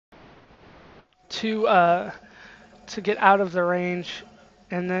to get out of the range.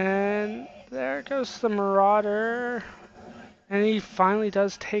 And then there goes the Marauder, and he finally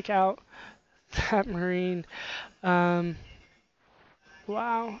does take out that Marine. Um,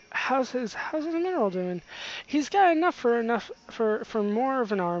 wow, how's his mineral doing? He's got enough for more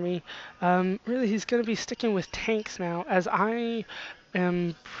of an army. Really, he's going to be sticking with tanks now, as I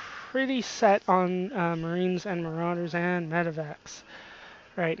am pretty set on Marines and Marauders and Medivacs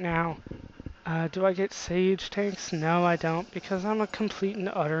right now. Do I get Sage tanks? No, I don't, because I'm a complete and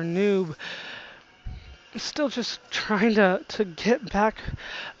utter noob. I'm still just trying to get back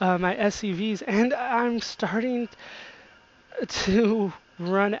my SCVs, and I'm starting to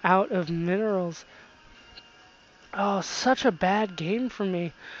run out of minerals. Oh, such a bad game for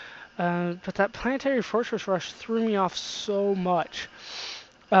me. But that Planetary Fortress rush threw me off so much.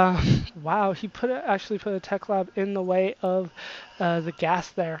 Wow, he actually put a tech lab in the way of the gas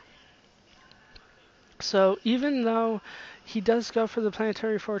there. So even though he does go for the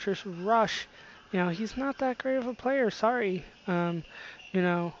Planetary Fortress rush, he's not that great of a player. Sorry. You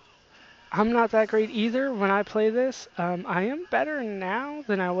know, I'm not that great either when I play this. I am better now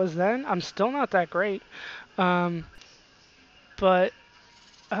than I was then. I'm still not that great. Um, but,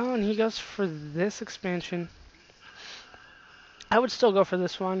 oh, and he goes for this expansion. I would still go for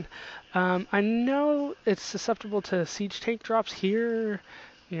this one. I know it's susceptible to siege tank drops here,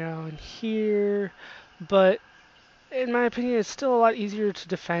 and here, but in my opinion, it's still a lot easier to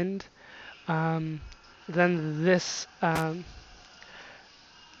defend um, than this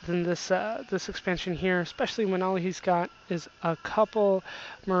expansion here, especially when all he's got is a couple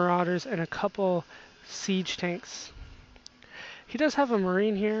Marauders and a couple siege tanks. He does have a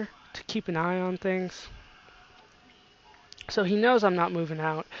Marine here to keep an eye on things. So he knows I'm not moving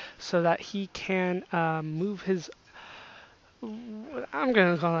out, so that he can move his... I'm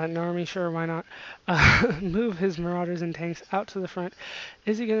going to call that an army, sure, why not? Move his Marauders and tanks out to the front.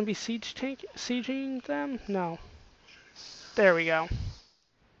 Is he going to be sieging them? No. There we go.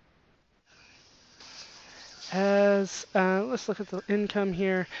 Let's look at the income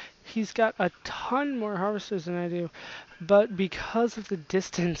here. He's got a ton more harvesters than I do, but because of the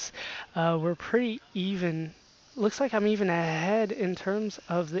distance, we're pretty even. Looks like I'm even ahead in terms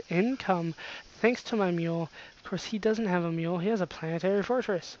of the income, thanks to my mule. Of course, he doesn't have a mule. He has a Planetary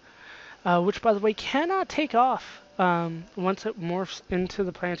Fortress, which, by the way, cannot take off once it morphs into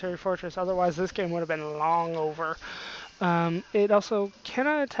the Planetary Fortress. Otherwise, this game would have been long over. It also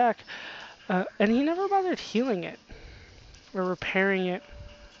cannot attack, and he never bothered healing it or repairing it.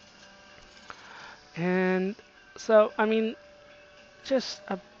 And so, I mean, just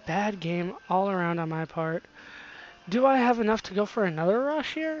a bad game all around on my part. Do I have enough to go for another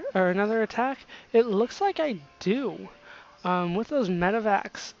rush here, or another attack? It looks like I do. With those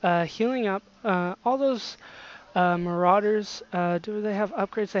medevacs healing up, all those Marauders, do they have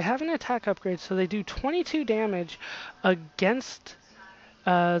upgrades? They have an attack upgrade, so they do 22 damage against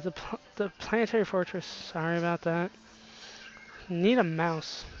the Planetary Fortress. Sorry about that. Need a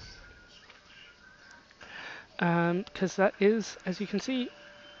mouse. Because that is, as you can see,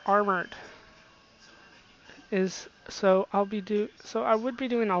 armored. So I would be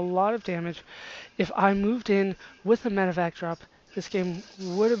doing a lot of damage if I moved in with a medevac drop. This game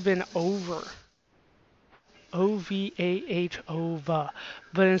would have been over. OVAH OVA.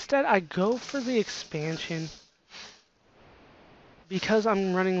 But instead I go for the expansion because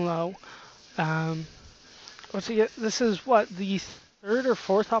I'm running low. This is what, the third or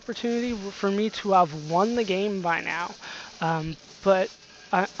fourth opportunity for me to have won the game by now. But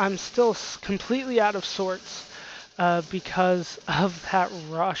I'm still completely out of sorts because of that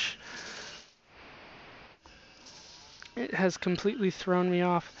rush. It has completely thrown me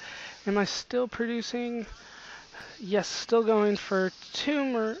off. Am I still producing? Yes, still going for two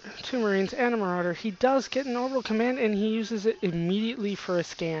Marines and a Marauder. He does get an orbital command, and he uses it immediately for a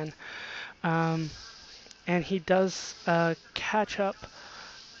scan. And he does catch up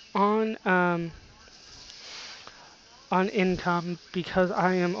on income because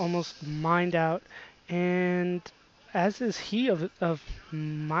I am almost mined out, and as is he of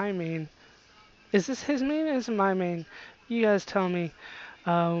my main. Is this his main or is it my main? You guys tell me.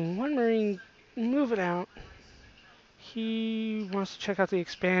 One Marine moving out. He wants to check out the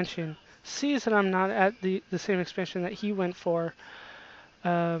expansion. Sees that I'm not at the same expansion that he went for.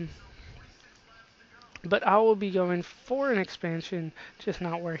 But I will be going for an expansion, just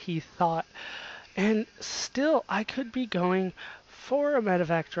not where he thought. And still, I could be going for a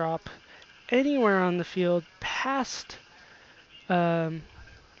medevac drop anywhere on the field past,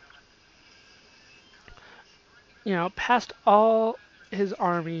 past all his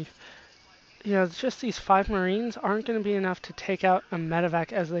army. you know, just these 5 Marines aren't going to be enough to take out a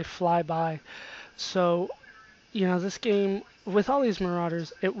medevac as they fly by. So, you know, this game, with all these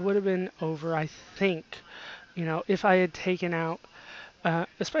Marauders, it would have been over, I think, you know, if I had taken out,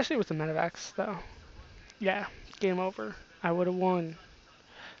 especially with the medevacs, though. Yeah, game over. I would have won.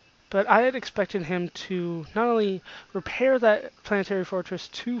 But I had expected him to not only repair that planetary fortress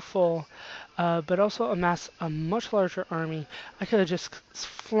to full, but also amass a much larger army. I could have just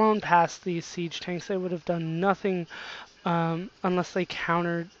flown past these siege tanks. They would have done nothing unless they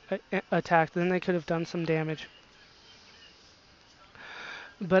countered attacked. Then they could have done some damage.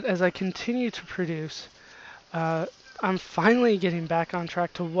 But as I continue to produce, uh, I'm finally getting back on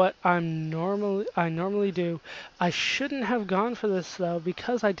track to what I normally do. I shouldn't have gone for this though,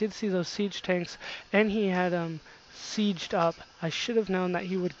 because I did see those siege tanks and he had sieged up. I should have known that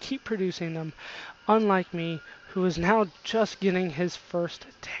he would keep producing them, unlike me, who is now just getting his first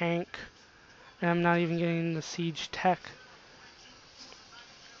tank. And I'm not even getting the siege tech.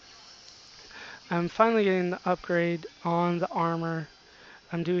 I'm finally getting the upgrade on the armor.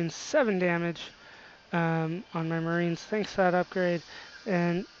 I'm doing 7 damage. On my Marines thanks to that upgrade,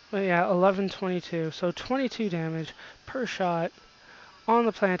 and yeah, 1122, so 22 damage per shot on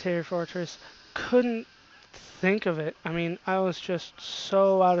the planetary fortress. Couldn't think of it. I mean, I was just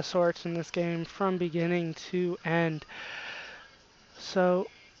so out of sorts in this game from beginning to end. So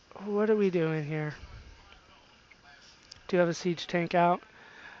what are we doing here? Do have a siege tank out,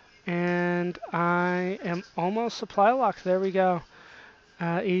 and I am almost supply locked. There we go.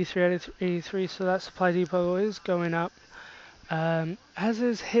 83 out of 83, so that supply depot is going up, as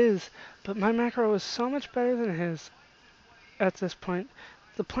is his, but my macro is so much better than his at this point.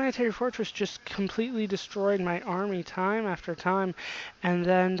 The planetary fortress just completely destroyed my army time after time, and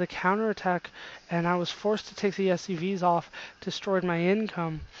then the counterattack, and I was forced to take the SCVs off, destroyed my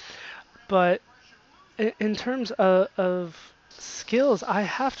income. But in terms of skills, I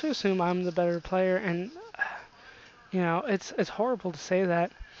have to assume I'm the better player, and you know, it's horrible to say that,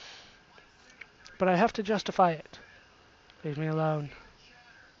 but I have to justify it. Leave me alone.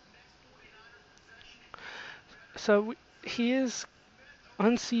 So he is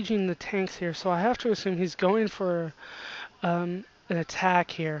unsieging the tanks here, so I have to assume he's going for an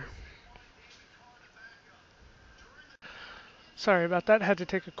attack here. Sorry about that, had to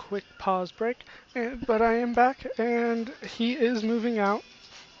take a quick pause break, but I am back, and he is moving out.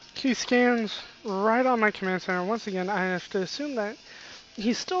 He scans right on my command center. Once again, I have to assume that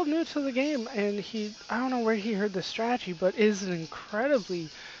he's still new to the game, and I don't know where he heard the strategy, but it is an incredibly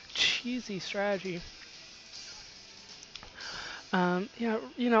cheesy strategy. Yeah,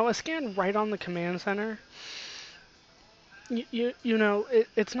 you know, a scan right on the command center, you know,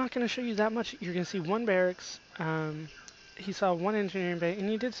 it's not going to show you that much. You're going to see 1 barracks, he saw 1 engineering bay, and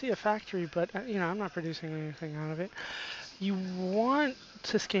you did see a factory, but, you know, I'm not producing anything out of it. You want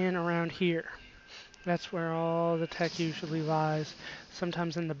to scan around here. That's where all the tech usually lies.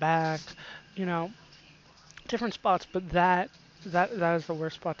 Sometimes in the back, you know, different spots, but that is the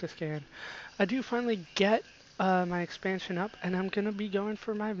worst spot to scan. I do finally get my expansion up, and I'm going to be going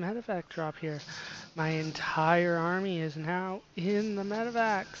for my medevac drop here. My entire army is now in the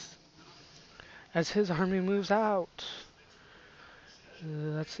medevacs as his army moves out.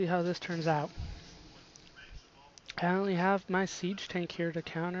 Let's see how this turns out. I only have my siege tank here to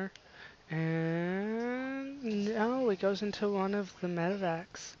counter, and no, it goes into one of the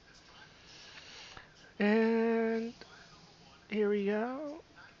medevacs. And here we go.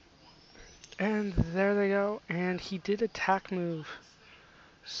 And there they go. And he did attack move.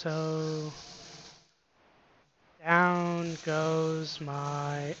 So down goes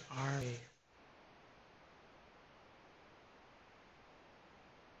my army.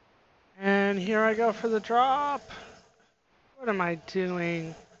 And here I go for the drop. What am I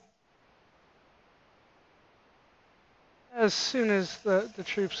doing? As soon as the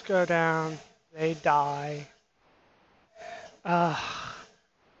troops go down, they die.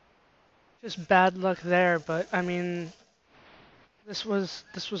 Just bad luck there, but I mean, this was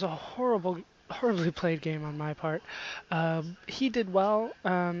a horribly played game on my part. He did well.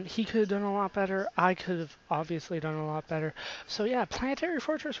 He could have done a lot better. I could have obviously done a lot better. So yeah, Planetary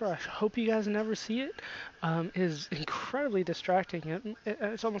Fortress Rush. Hope you guys never see it. Is incredibly distracting.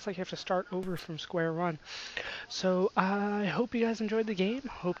 It's almost like you have to start over from square one. So I hope you guys enjoyed the game.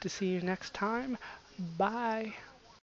 Hope to see you next time. Bye.